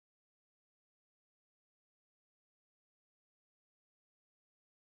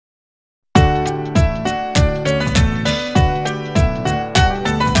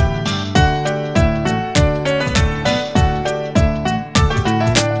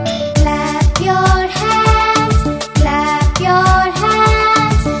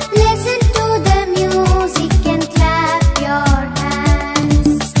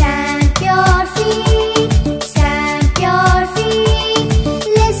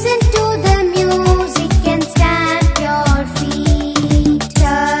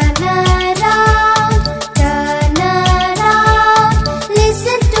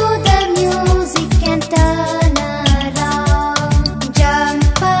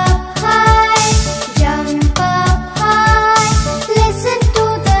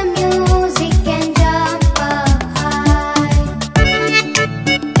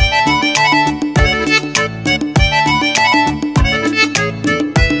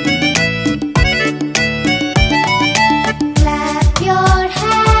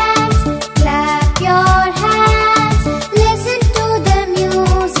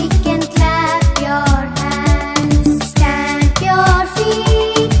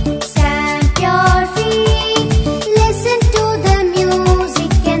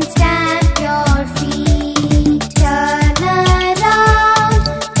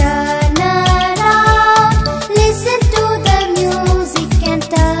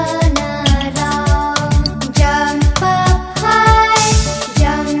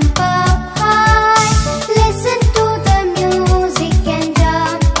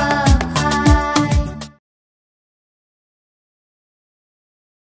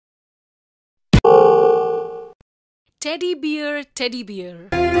Teddy bear, teddy bear.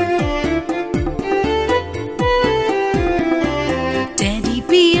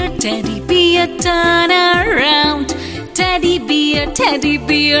 Teddy bear, turn around. Teddy bear,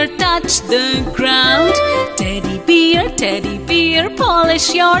 touch the ground. Teddy bear,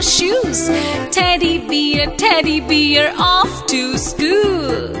 polish your shoes. Teddy bear, off to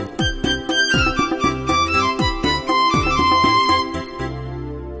school.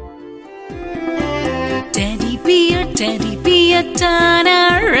 Teddy bear, turn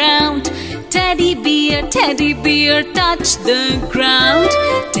around. Teddy bear, touch the ground.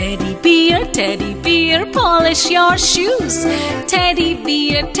 Teddy bear, polish your shoes. Teddy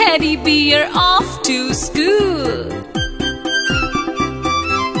bear, off to school.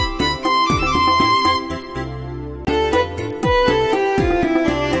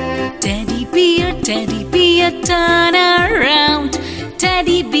 Teddy bear, turn around.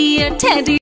 Teddy bear,